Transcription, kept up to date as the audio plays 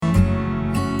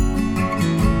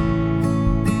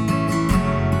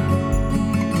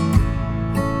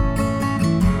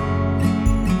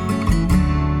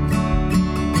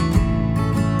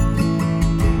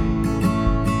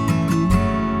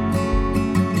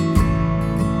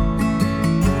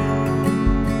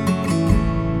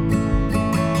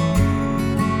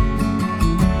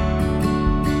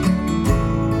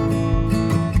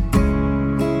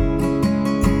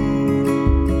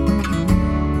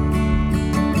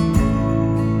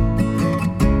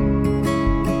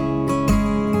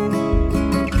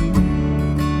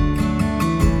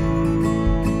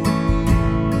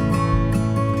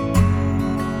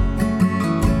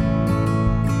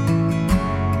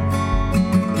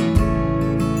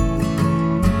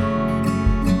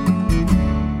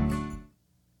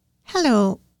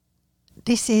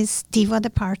This is Diva de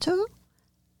Parto,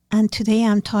 and today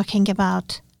I'm talking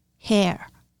about hair.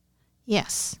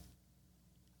 Yes,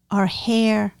 our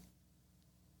hair.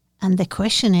 And the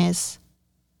question is,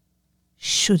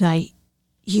 should I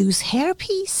use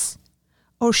hairpiece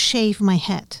or shave my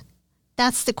head?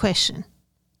 That's the question.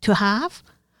 To have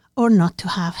or not to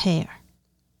have hair.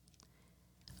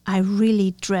 I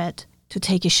really dread to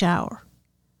take a shower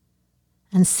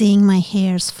and seeing my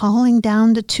hairs falling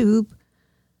down the tube,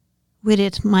 with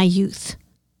it my youth.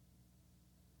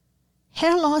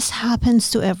 Hair loss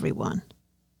happens to everyone.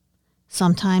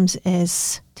 Sometimes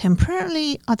is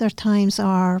temporarily, other times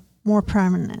are more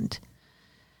permanent.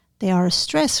 They are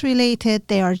stress related,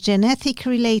 they are genetic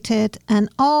related, and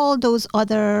all those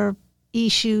other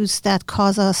issues that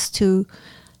cause us to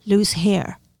lose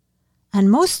hair. And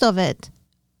most of it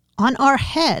on our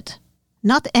head,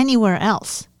 not anywhere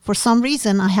else. For some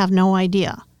reason, I have no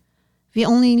idea. We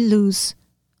only lose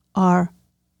our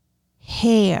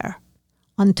hair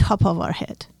on top of our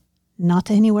head, not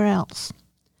anywhere else.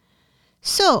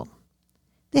 So,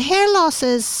 the hair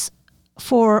losses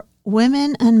for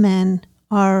women and men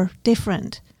are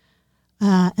different.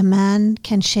 A man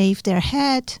can shave their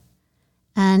head,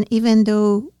 and even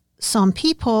though some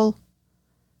people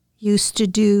used to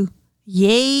do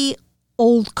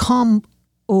old comb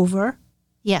over,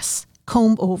 yes,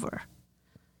 comb over,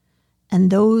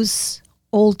 and those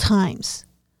old times.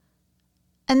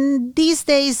 And these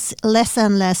days, less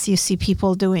and less you see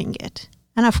people doing it.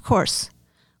 And of course,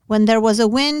 when there was a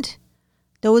wind,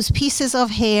 those pieces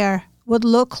of hair would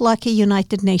look like a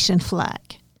United Nations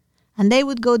flag. And they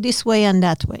would go this way and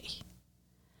that way.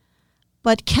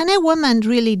 But can a woman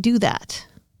really do that?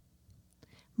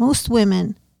 Most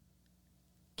women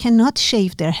cannot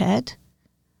shave their head,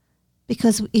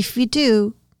 because if we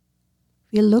do,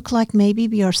 we look like maybe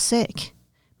we are sick.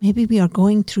 Maybe we are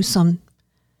going through some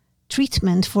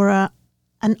treatment for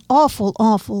an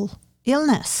awful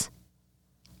illness,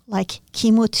 like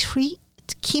chemotherapy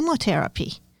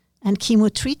and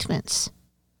chemo treatments.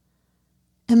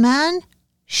 A man,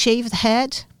 shaved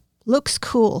head, looks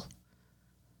cool.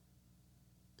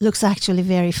 Looks actually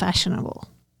very fashionable.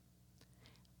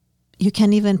 You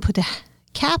can even put a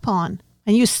cap on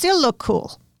and you still look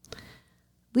cool.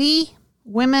 We,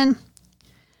 women,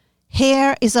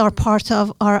 hair is our part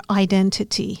of our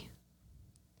identity.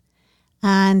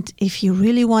 And if you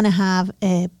really want to have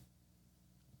a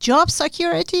job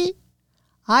security,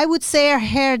 I would say our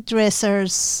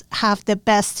hairdressers have the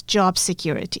best job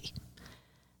security.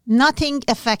 Nothing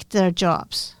affects their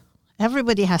jobs.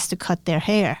 Everybody has to cut their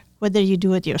hair, whether you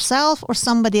do it yourself or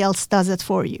somebody else does it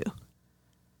for you.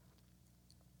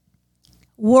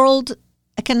 World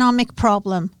economic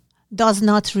problem does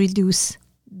not reduce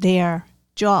their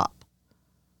job.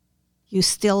 You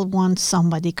still want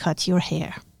somebody cut your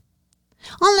hair.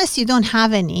 Unless you don't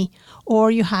have any or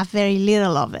you have very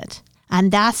little of it.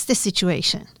 And that's the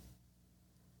situation.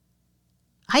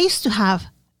 I used to have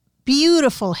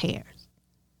beautiful hair.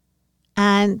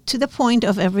 And to the point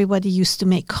of everybody used to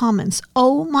make comments,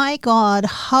 oh my God,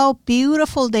 how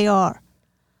beautiful they are.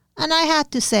 And I had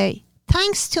to say,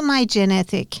 thanks to my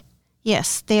genetic,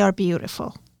 yes, they are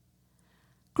beautiful.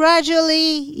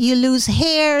 Gradually, you lose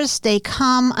hairs, they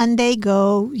come and they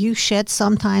go. You shed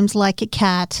sometimes like a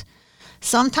cat,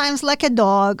 sometimes like a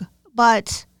dog,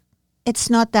 but it's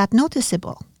not that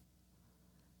noticeable.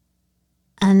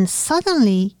 And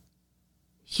suddenly,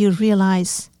 you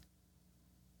realize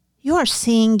you are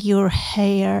seeing your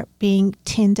hair being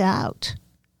thinned out.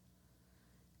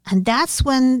 And that's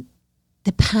when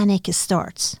the panic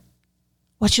starts.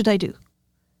 What should I do?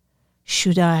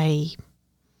 Should I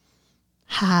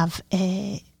have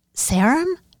a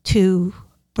serum to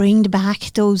bring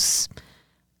back those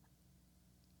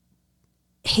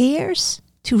hairs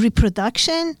to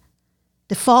reproduction,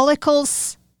 the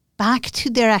follicles back to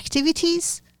their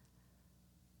activities?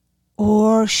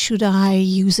 Or should I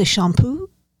use a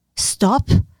shampoo? Stop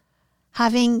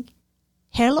having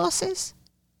hair losses?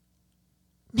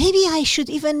 Maybe I should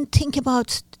even think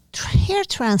about hair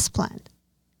transplant.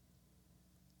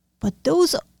 But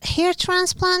those hair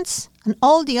transplants and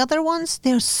all the other ones,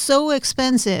 they're so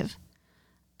expensive.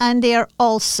 And they are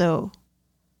also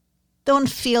don't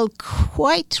feel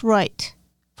quite right.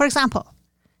 For example,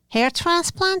 hair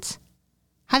transplants.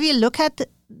 Have you looked at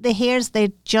the hairs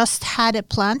they just had it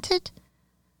planted?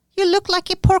 You look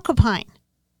like a porcupine.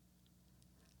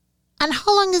 And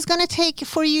how long is it going to take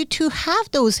for you to have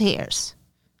those hairs?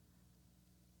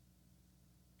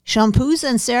 Shampoos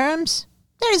and serums,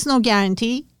 there is no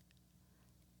guarantee.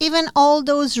 Even all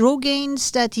those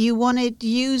Rogaines that you wanted to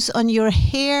use on your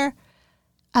hair,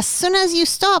 as soon as you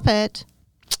stop it,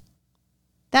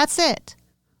 that's it.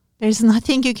 There's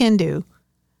nothing you can do.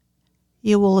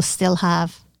 You will still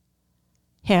have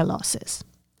hair losses.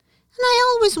 And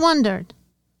I always wondered,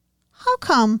 how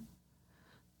come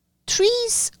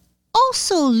trees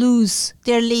also lose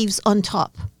their leaves on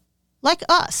top, like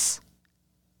us?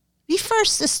 We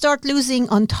first start losing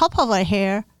on top of our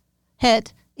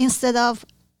head instead of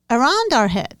around our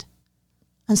head.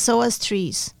 And so as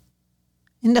trees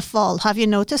in the fall. Have you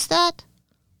noticed that?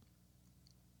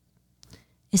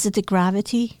 Is it the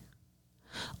gravity?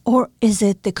 Or is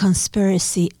it the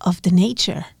conspiracy of the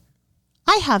nature?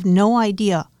 I have no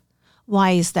idea.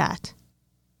 Why is that?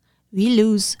 We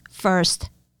lose first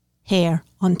hair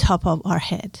on top of our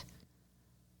head.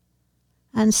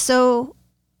 And so,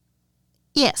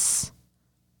 yes,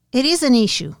 it is an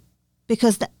issue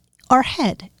because our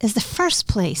head is the first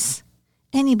place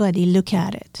anybody look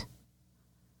at it.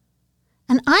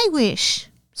 And I wish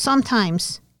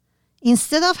sometimes,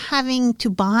 instead of having to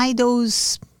buy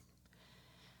those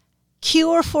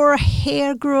cure for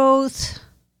hair growth,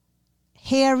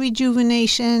 hair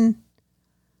rejuvenation,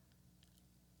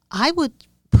 I would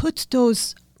put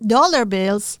those dollar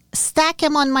bills, stack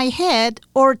them on my head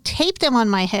or tape them on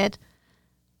my head,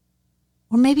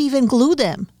 or maybe even glue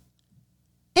them.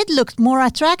 It looked more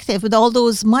attractive with all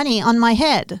those money on my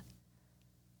head.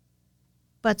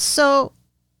 But so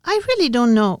I really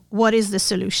don't know what is the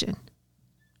solution.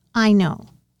 I know.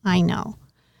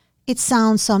 It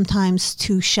sounds sometimes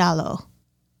too shallow.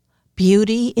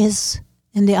 Beauty is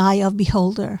in the eye of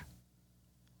beholder.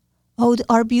 Oh,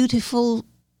 our beauty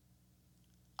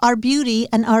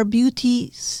and our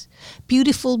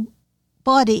beautiful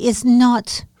body is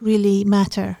not really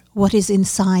matter. What is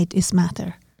inside is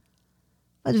matter.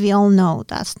 But we all know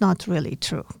that's not really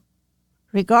true.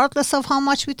 Regardless of how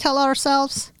much we tell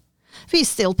ourselves, we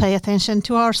still pay attention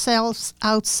to ourselves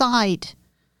outside.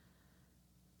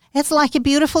 It's like a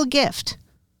beautiful gift.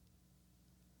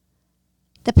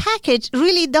 The package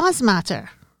really does matter,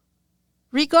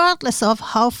 regardless of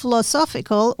how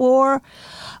philosophical or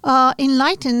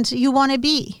enlightened you want to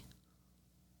be.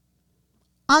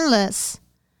 Unless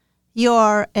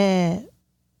you're a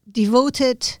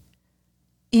devoted,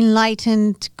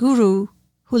 enlightened guru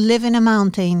who live in a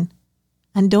mountain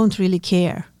and don't really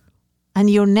care. And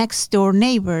your next door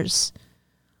neighbors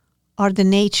are the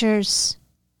nature's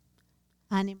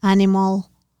animal,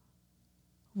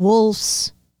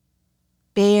 wolves,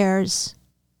 bears,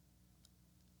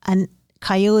 and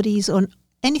coyotes, or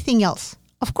anything else.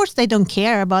 Of course, they don't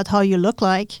care about how you look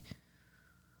like.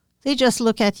 They just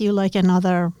look at you like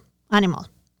another animal,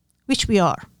 which we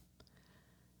are.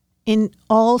 In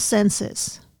all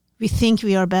senses, we think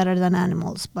we are better than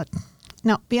animals, but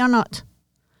no, we are not.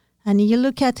 And you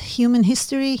look at human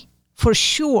history, for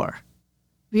sure,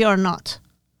 we are not.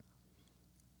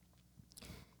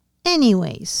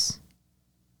 Anyways,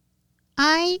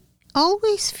 I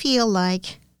always feel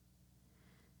like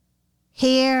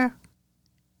hair,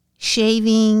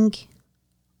 shaving,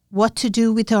 what to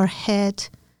do with our head,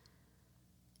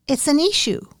 it's an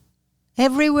issue.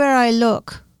 Everywhere I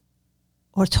look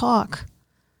or talk,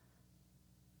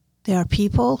 there are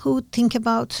people who think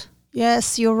about,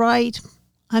 yes, you're right,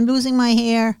 I'm losing my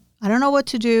hair, I don't know what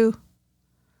to do.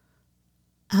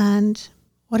 And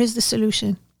what is the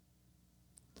solution?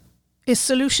 Is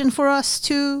solution for us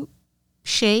to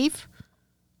shave,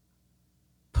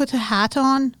 put a hat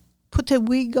on, put a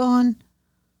wig on?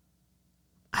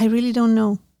 I really don't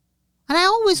know. And I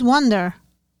always wonder,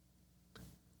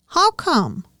 how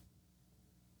come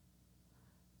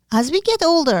as we get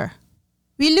older,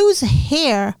 we lose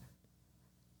hair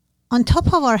on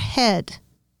top of our head,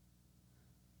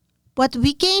 but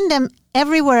we gain them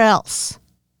everywhere else?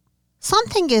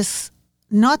 Something is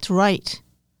not right.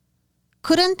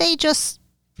 Couldn't they just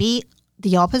be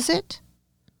the opposite?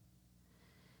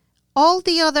 All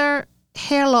the other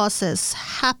hair losses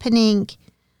happening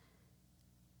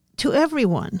to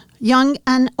everyone, young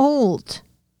and old,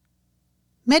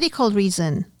 medical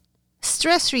reason,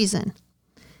 stress reason,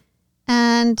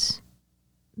 and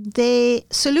the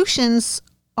solutions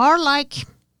are like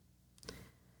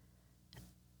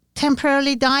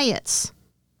temporary diets,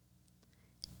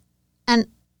 and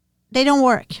they don't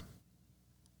work.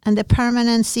 And the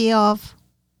permanency of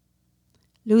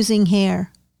losing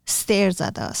hair stares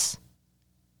at us.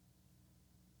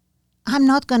 I'm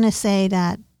not going to say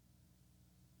that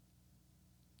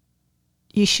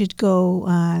you should go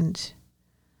and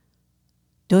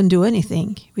don't do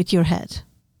anything with your head.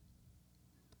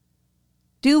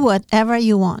 Do whatever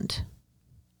you want,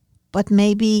 but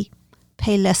maybe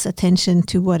pay less attention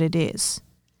to what it is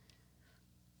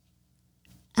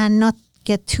and not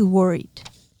get too worried.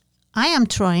 I am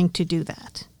trying to do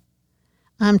that.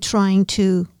 I'm trying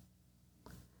to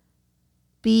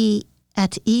be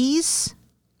at ease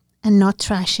and not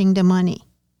trashing the money.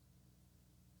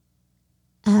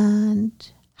 And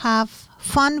have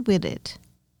fun with it.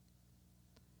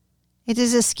 It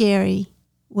is scary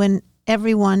when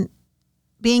everyone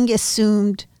being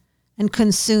assumed and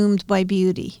consumed by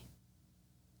beauty.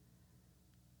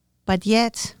 But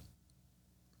yet,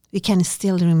 we can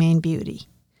still remain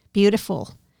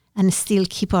beautiful, and still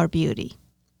keep our beauty.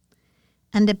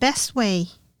 And the best way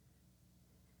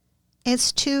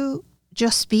is to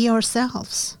just be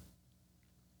ourselves.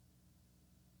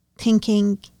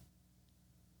 Thinking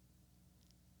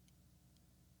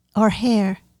our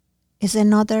hair is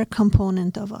another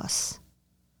component of us.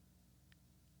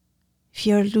 If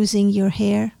you're losing your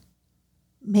hair,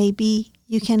 maybe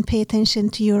you can pay attention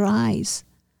to your eyes,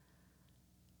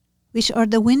 which are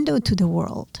the window to the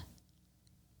world.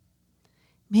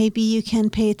 Maybe you can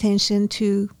pay attention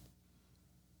to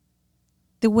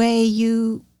the way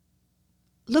you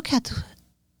look at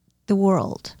the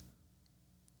world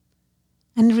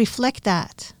and reflect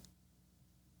that.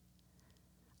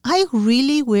 I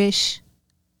really wish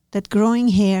that growing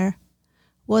hair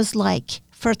was like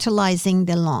fertilizing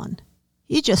the lawn.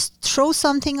 You just throw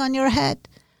something on your head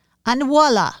and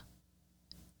voila,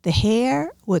 the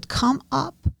hair would come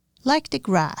up like the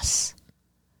grass.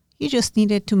 You just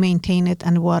needed to maintain it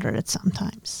and water it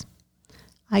sometimes.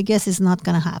 I guess it's not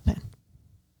going to happen.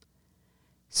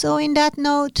 So in that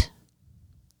note,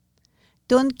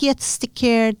 don't get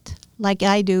scared like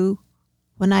I do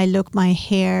when I look my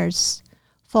hairs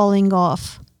falling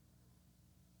off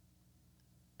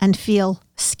and feel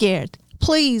scared.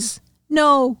 Please,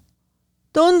 no,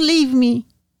 don't leave me.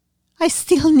 I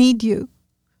still need you.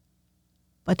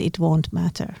 But it won't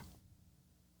matter.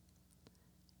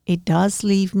 It does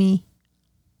leave me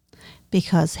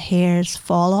because hairs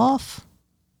fall off.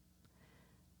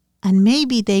 And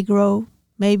maybe they grow,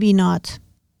 maybe not.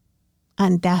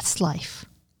 And that's life.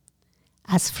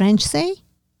 As French say,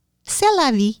 c'est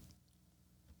la vie.